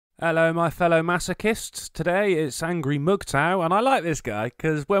Hello, my fellow masochists. Today it's Angry MGTOW, and I like this guy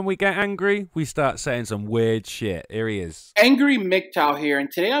because when we get angry, we start saying some weird shit. Here he is. Angry MGTOW here,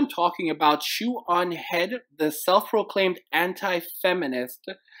 and today I'm talking about Shoe0nHead, the self-proclaimed anti-feminist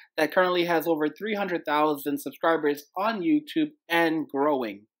that currently has over 300,000 subscribers on YouTube and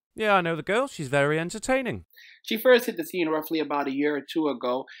growing. Yeah, I know the girl. She's very entertaining. She first hit the scene roughly about a year or two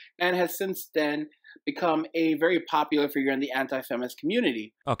ago and has since then become a very popular figure in the anti-feminist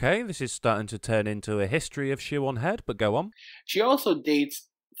community. Okay, this is starting to turn into a history of Shoe0nHead, but go on. She also dates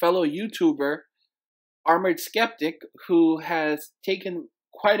fellow YouTuber Armored Skeptic, who has taken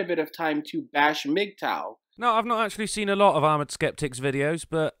quite a bit of time to bash MGTOW. No, I've not actually seen a lot of Armored Skeptic's videos,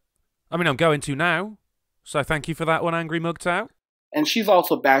 but I mean, I'm going to now. So thank you for that one, Angry MGTOW. And she's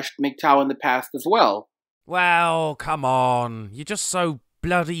also bashed MGTOW in the past as well. Well, come on. You're just so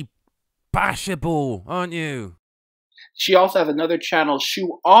bloody bashable, aren't you? She also has another channel,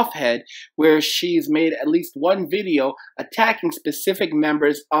 Shoe0nHead, where she's made at least one video attacking specific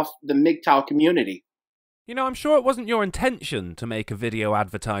members of the MGTOW community. You know, I'm sure it wasn't your intention to make a video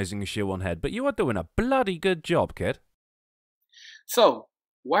advertising Shoe0nHead, but you are doing a bloody good job, kid. So,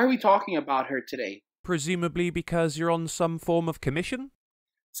 why are we talking about her today? Presumably because you're on some form of commission?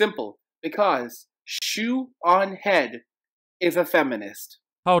 Simple, because Shoe0nHead is a feminist.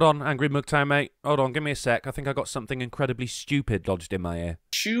 Hold on, Angry MGTOW, mate. Hold on, give me a sec. I think I got something incredibly stupid lodged in my ear.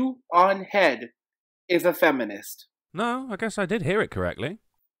 Shoe0nHead is a feminist. No, I guess I did hear it correctly.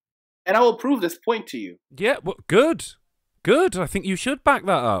 And I will prove this point to you. Yeah, well, good. Good. I think you should back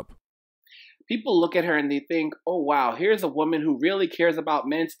that up. People look at her and they think, oh wow, here's a woman who really cares about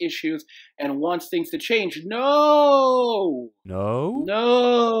men's issues and wants things to change. No! No?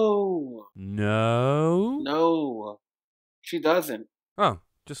 No! No? No. She doesn't. Oh,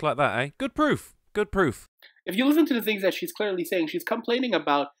 just like that, eh? Good proof. Good proof. If you listen to the things that she's clearly saying, she's complaining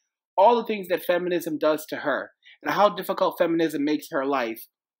about all the things that feminism does to her and how difficult feminism makes her life.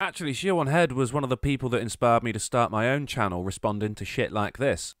 Actually, Shoe0nHead was one of the people that inspired me to start my own channel responding to shit like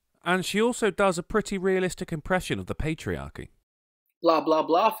this. And she also does a pretty realistic impression of the patriarchy. Blah, blah,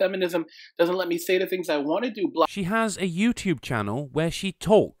 blah. Feminism doesn't let me say the things I want to do. Blah. She has a YouTube channel where she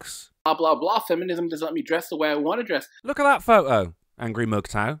talks. Blah, blah, blah. Feminism doesn't let me dress the way I want to dress. Look at that photo, Angry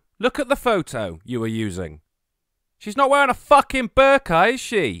MGTOW. Look at the photo you were using. She's not wearing a fucking burqa, is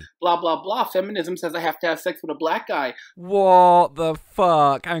she? Blah, blah, blah. Feminism says I have to have sex with a black guy. What the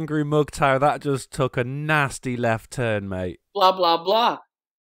fuck, Angry MGTOW? That just took a nasty left turn, mate. Blah, blah, blah.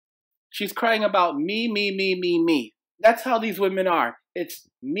 She's crying about me, me, me, me, me. That's how these women are. It's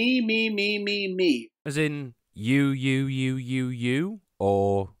me, me, me, me, me. As in, you,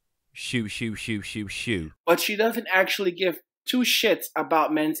 or shoe. But she doesn't actually give two shits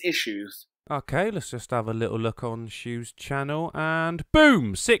about men's issues. Okay, let's just have a little look on Shoe's channel, and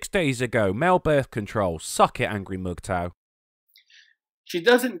boom! 6 days ago, male birth control. Suck it, Angry MGTOW. She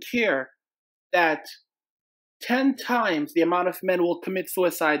doesn't care that 10 times the amount of men will commit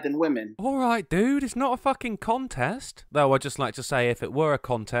suicide than women. Alright, dude, it's not a fucking contest. Though I'd just like to say, if it were a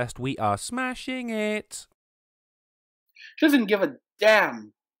contest, we are smashing it. She doesn't give a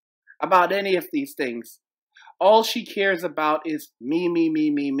damn about any of these things. All she cares about is me, me, me,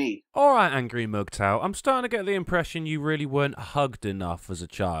 me, me. Alright, Angry MGTOW, I'm starting to get the impression you really weren't hugged enough as a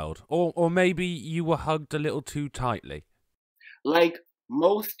child. Or maybe you were hugged a little too tightly. Like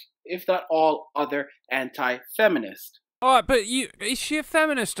most, if not all, other anti-feminists. Alright, but is she a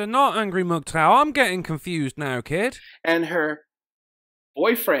feminist or not, Angry MGTOW? I'm getting confused now, kid. And her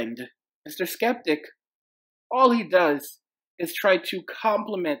boyfriend, Mr. Skeptic, all he does is try to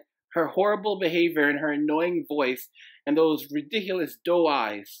compliment her horrible behavior and her annoying voice and those ridiculous doe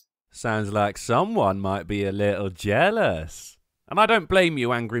eyes. Sounds like someone might be a little jealous. And I don't blame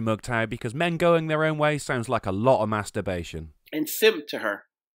you, Angry MGTOW, because men going their own way sounds like a lot of masturbation. And simp to her.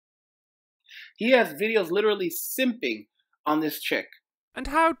 He has videos literally simping on this chick. And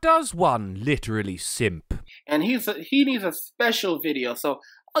how does one literally simp? And he needs a special video, so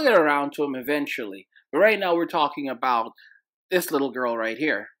I'll get around to him eventually. But right now we're talking about this little girl right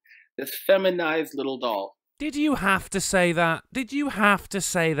here. This feminized little doll. Did you have to say that? Did you have to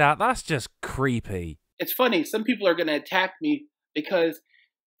say that? That's just creepy. It's funny, some people are going to attack me because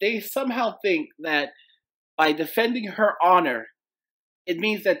they somehow think that by defending her honor, it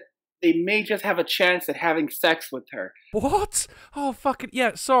means that they may just have a chance at having sex with her. What? Oh, fucking...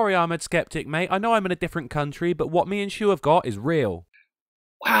 Yeah, sorry, Armored Skeptic, mate. I know I'm in a different country, but what me and Shoe have got is real.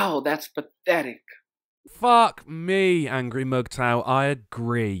 Wow, that's pathetic. Fuck me, Angry MGTOW. I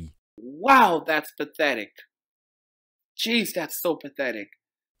agree. Wow, that's pathetic. Jeez, that's so pathetic.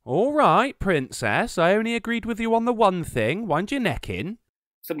 All right, princess. I only agreed with you on the one thing. Wind your neck in.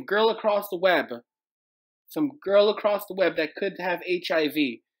 Some girl across the web. Some girl across the web that could have HIV.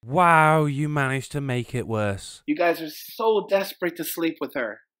 Wow, you managed to make it worse. You guys are so desperate to sleep with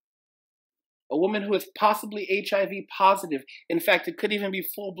her. A woman who is possibly HIV positive. In fact, it could even be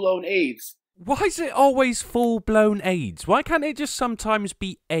full-blown AIDS. Why is it always full-blown AIDS? Why can't it just sometimes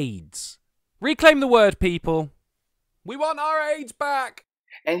be AIDS? Reclaim the word, people. We want our AIDS back.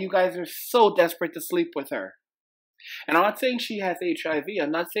 And you guys are so desperate to sleep with her. And I'm not saying she has HIV.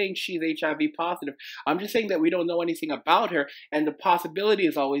 I'm not saying she's HIV positive. I'm just saying that we don't know anything about her, and the possibility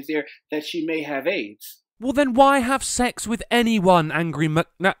is always there that she may have AIDS. Well, then why have sex with anyone, Angry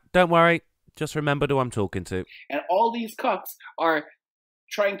Nah, don't worry. Just remember who I'm talking to. And all these cucks are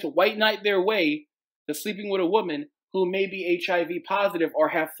trying to white knight their way to sleeping with a woman who may be HIV positive or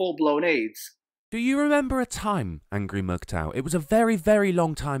have full-blown AIDS. Do you remember a time, Angry MGTOW? It was a very, very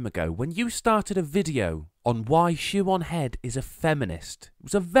long time ago when you started a video on why Shoe0nHead is a feminist. It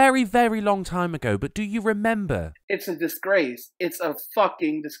was a very, very long time ago, but do you remember? It's a disgrace. It's a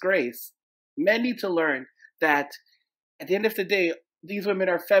fucking disgrace. Men need to learn that at the end of the day, these women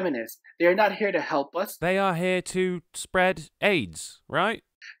are feminists. They are not here to help us. They are here to spread AIDS, right?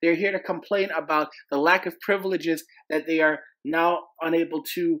 They're here to complain about the lack of privileges that they are now unable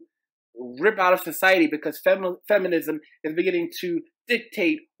to rip out of society because feminism is beginning to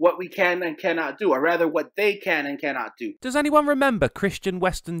dictate what we can and cannot do, or rather what they can and cannot do. Does anyone remember Christian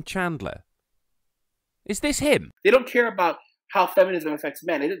Weston Chandler? Is this him? They don't care about how feminism affects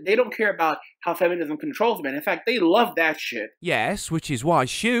men. They don't care about how feminism controls men. In fact, they love that shit. Yes, which is why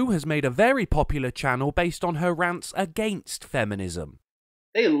Shoe has made a very popular channel based on her rants against feminism.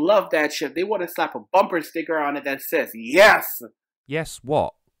 They love that shit. They want to slap a bumper sticker on it that says, yes! Yes,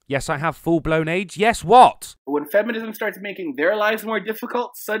 what? Yes, I have full-blown AIDS? Yes, what? When feminism starts making their lives more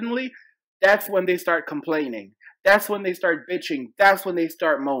difficult, suddenly, that's when they start complaining. That's when they start bitching. That's when they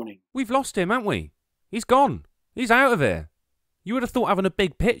start moaning. We've lost him, haven't we? He's gone. He's out of here. You would have thought having a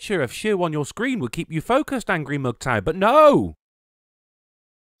big picture of Shoe on your screen would keep you focused, Angry MGTOW, but no!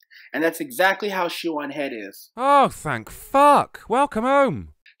 And that's exactly how Shoe0nHead is. Oh, thank fuck. Welcome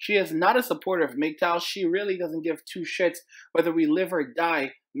home. She is not a supporter of MGTOW. She really doesn't give two shits whether we live or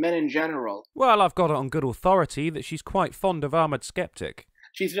die, men in general. Well, I've got it on good authority that she's quite fond of Armoured Skeptic.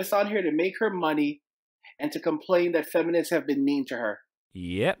 She's just on here to make her money and to complain that feminists have been mean to her.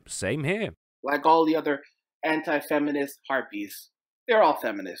 Yep, same here. Like all the other anti-feminist harpies. They're all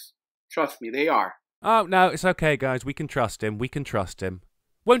feminists. Trust me, they are. Oh, no, it's okay, guys. We can trust him. We can trust him.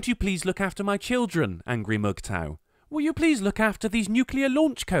 Won't you please look after my children, Angry MGTOW? Will you please look after these nuclear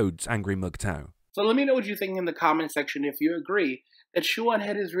launch codes, Angry MGTOW? So let me know what you think in the comment section if you agree that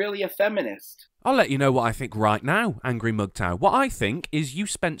Shoe0nHead is really a feminist. I'll let you know what I think right now, Angry MGTOW. What I think is you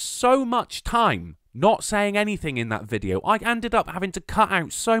spent so much time not saying anything in that video. I ended up having to cut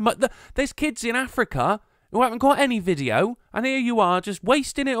out so much. There's kids in Africa who haven't got any video, and here you are just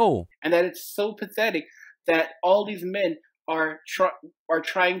wasting it all. And that it's so pathetic that all these men are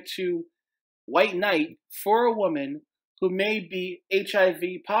trying to white knight for a woman who may be HIV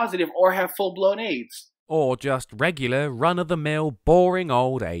positive or have full-blown AIDS. Or just regular, run-of-the-mill, boring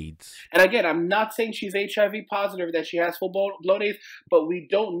old AIDS. And again, I'm not saying she's HIV positive, that she has full-blown AIDS, but we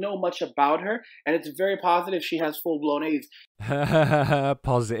don't know much about her, and it's very positive she has full-blown AIDS.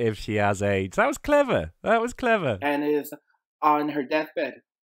 Positive she has AIDS. That was clever. That was clever. And is on her deathbed.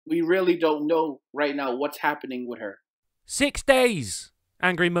 We really don't know right now what's happening with her. 6 days,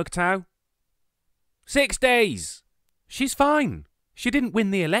 Angry MGTOW. 6 days. She's fine. She didn't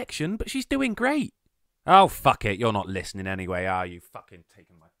win the election, but she's doing great. Oh, fuck it. You're not listening anyway, are you? Fucking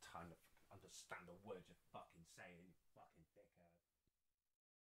taking my